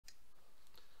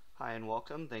Hi and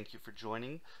welcome. Thank you for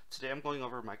joining. Today I'm going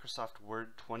over Microsoft Word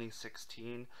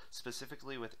 2016,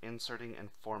 specifically with inserting and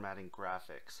formatting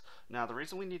graphics. Now the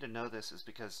reason we need to know this is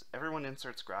because everyone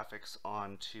inserts graphics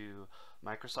onto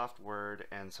Microsoft Word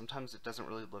and sometimes it doesn't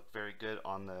really look very good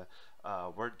on the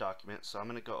Word document. So I'm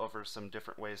going to go over some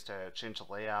different ways to change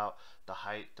the layout, the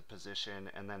height, the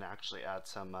position, and then actually add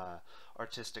some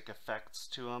artistic effects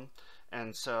to them.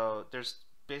 And so there's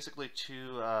basically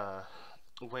two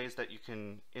ways that you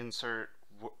can insert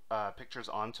pictures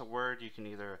onto Word. You can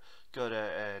either go to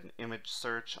an image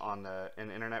search on an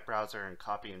internet browser and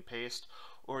copy and paste,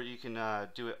 or you can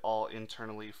do it all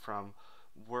internally from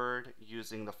Word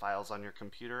using the files on your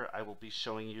computer. I will be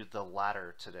showing you the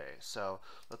latter today. So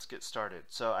let's get started.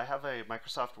 So I have a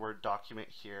Microsoft Word document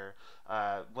here.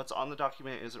 What's on the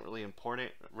document isn't really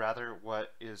important, rather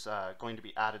what is going to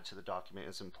be added to the document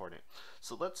is important.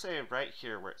 So let's say right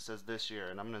here where it says this year,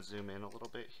 and I'm going to zoom in a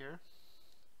little bit here.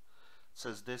 It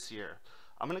says this year.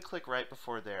 I'm going to click right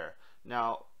before there.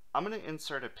 Now I'm going to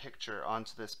insert a picture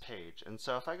onto this page, and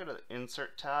so if I go to the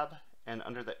Insert tab and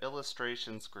under the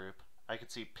Illustrations group, I can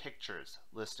see Pictures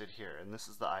listed here, and this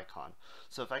is the icon.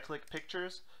 So if I click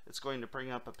Pictures, it's going to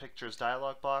bring up a Pictures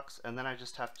dialog box, and then I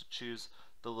just have to choose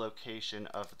the location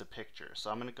of the picture. So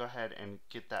I'm going to go ahead and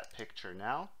get that picture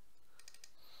now.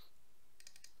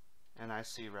 And I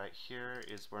see right here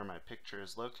is where my picture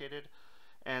is located.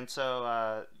 And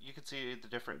so you can see the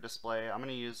different display. I'm going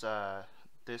to use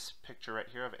this picture right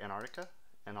here of Antarctica,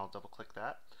 and I'll double click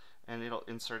that, and it'll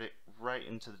insert it right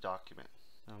into the document.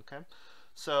 Okay.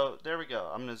 So there we go.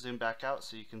 I'm going to zoom back out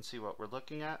so you can see what we're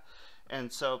looking at.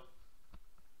 And so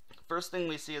first thing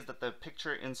we see is that the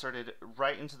picture inserted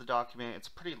right into the document. It's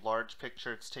a pretty large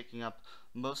picture. It's taking up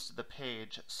most of the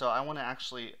page. So I want to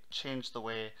actually change the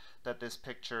way that this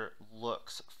picture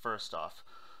looks first off.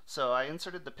 So I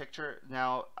inserted the picture.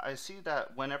 Now I see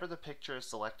that whenever the picture is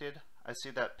selected, I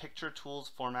see that Picture Tools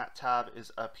Format tab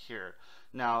is up here.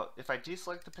 Now if I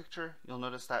deselect the picture, you'll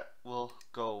notice that will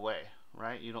go away,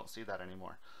 right? You don't see that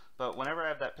anymore. But whenever I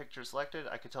have that picture selected,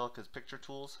 I can tell because Picture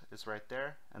Tools is right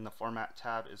there and the Format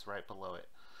tab is right below it.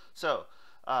 So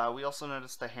we also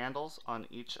notice the handles on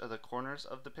each of the corners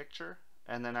of the picture,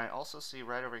 and then I also see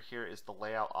right over here is the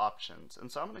layout options.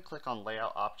 And so I'm going to click on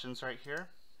layout options right here,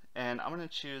 and I'm going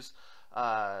to choose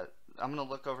I'm going to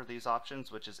look over these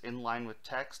options, which is in line with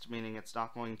text, meaning it's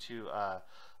not going to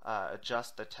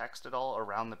adjust the text at all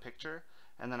around the picture.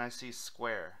 And then I see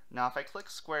square. Now if I click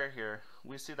square here,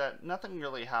 we see that nothing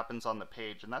really happens on the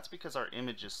page, and that's because our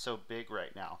image is so big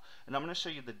right now. And I'm going to show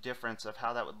you the difference of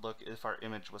how that would look if our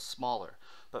image was smaller.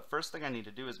 But first thing I need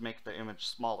to do is make the image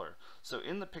smaller. So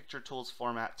in the Picture Tools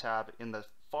Format tab, in the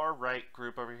far right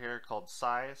group over here called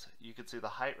Size, you can see the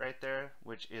height right there,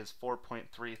 which is 4.33.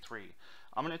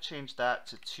 I'm going to change that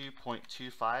to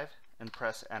 2.25 and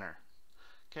press enter.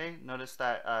 Okay, notice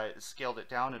that it scaled it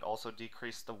down. It also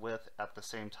decreased the width at the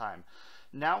same time.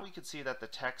 Now we can see that the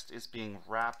text is being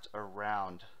wrapped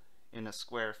around in a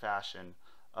square fashion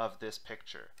of this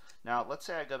picture. Now let's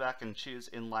say I go back and choose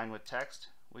in line with text.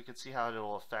 We can see how it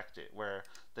will affect it, where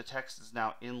the text is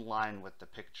now in line with the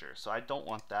picture. So I don't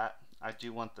want that. I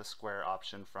do want the square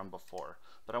option from before.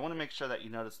 But I want to make sure that you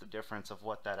notice the difference of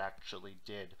what that actually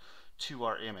did to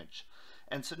our image.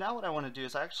 And so now what I want to do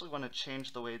is I actually want to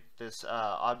change the way this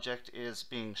object is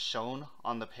being shown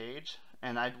on the page,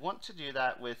 and I'd want to do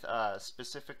that with a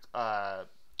specific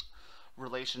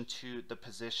relation to the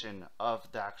position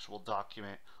of the actual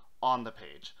document on the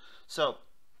page. So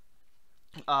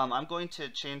I'm going to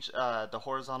change the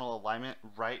horizontal alignment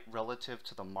right relative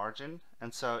to the margin,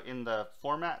 and so in the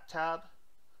Format tab,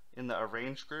 in the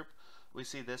Arrange group, we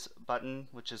see this button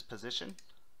which is Position.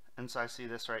 And so I see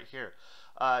this right here.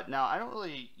 Now I don't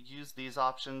really use these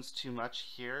options too much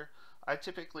here. I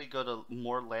typically go to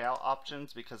more layout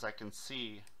options because I can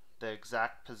see the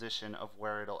exact position of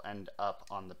where it'll end up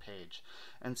on the page.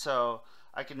 And so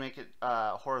I can make it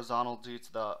horizontal due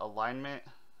to the alignment,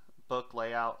 book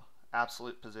layout,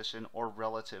 absolute position, or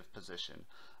relative position.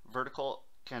 Vertical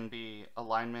can be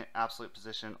alignment, absolute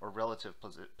position, or relative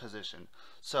position.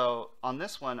 So on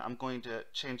this one, I'm going to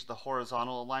change the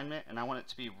horizontal alignment, and I want it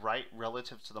to be right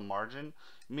relative to the margin,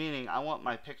 meaning I want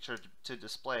my picture to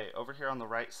display over here on the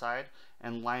right side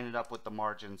and line it up with the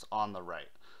margins on the right.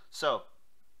 So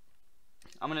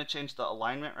I'm going to change the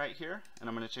alignment right here, and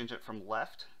I'm going to change it from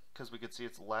left, because we can see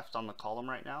it's left on the column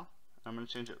right now. I'm going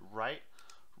to change it right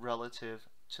relative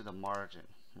to the margin,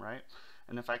 right?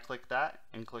 And if I click that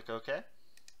and click OK,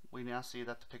 we now see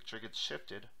that the picture gets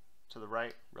shifted to the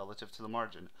right relative to the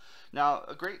margin. Now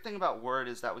a great thing about Word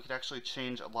is that we could actually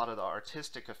change a lot of the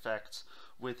artistic effects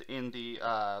within the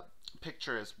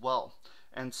picture as well.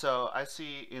 And so I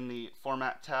see in the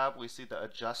Format tab, we see the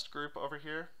Adjust group over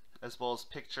here, as well as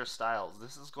Picture Styles.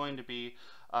 This is going to be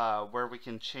where we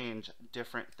can change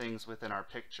different things within our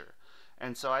picture.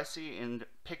 And so I see in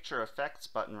Picture Effects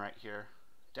button right here,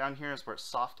 down here is where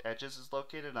Soft Edges is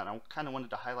located, and I kind of wanted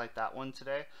to highlight that one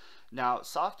today. Now,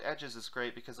 Soft Edges is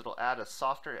great because it'll add a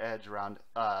softer edge around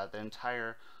the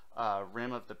entire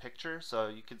rim of the picture. So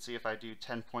you can see if I do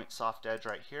 10-point soft edge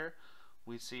right here,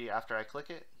 we see after I click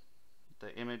it,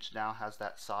 the image now has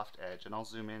that soft edge. And I'll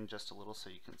zoom in just a little so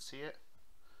you can see it.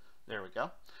 There we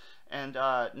go. And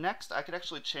next, I could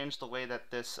actually change the way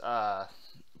that this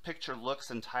picture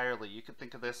looks entirely. You could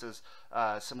think of this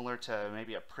as similar to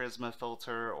maybe a Prisma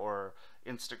filter or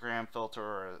Instagram filter,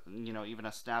 or even a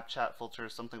Snapchat filter or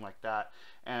something like that.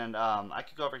 And I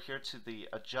could go over here to the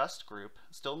Adjust group,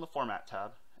 still in the Format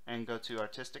tab, and go to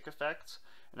Artistic Effects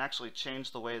and actually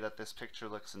change the way that this picture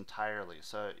looks entirely.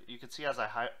 So you can see as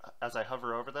I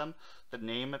hover over them, the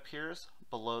name appears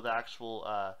below the actual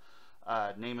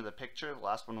name of the picture. The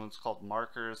last one was called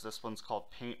Markers, this one's called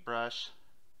Paintbrush.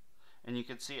 And you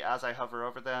can see as I hover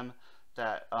over them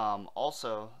that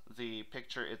also the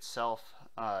picture itself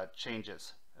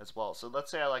changes as well. So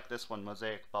let's say I like this one,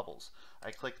 Mosaic Bubbles.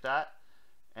 I click that,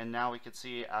 and now we can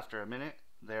see after a minute,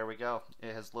 there we go.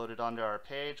 It has loaded onto our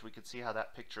page. We can see how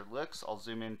that picture looks. I'll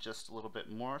zoom in just a little bit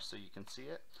more so you can see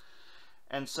it.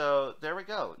 And so there we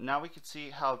go. Now we can see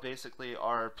how basically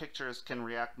our pictures can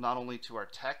react not only to our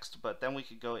text, but then we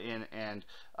could go in and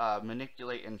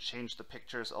manipulate and change the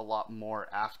pictures a lot more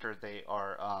after they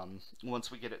are, once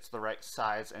we get it to the right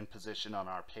size and position on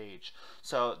our page.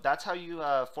 So that's how you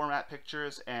format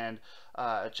pictures and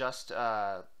adjust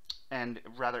and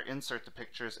rather insert the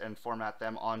pictures and format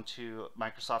them onto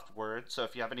Microsoft Word. So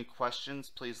if you have any questions,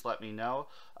 please let me know.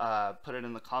 Put it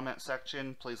in the comment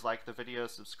section. Please like the video,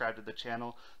 subscribe to the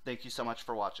channel. Thank you so much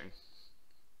for watching.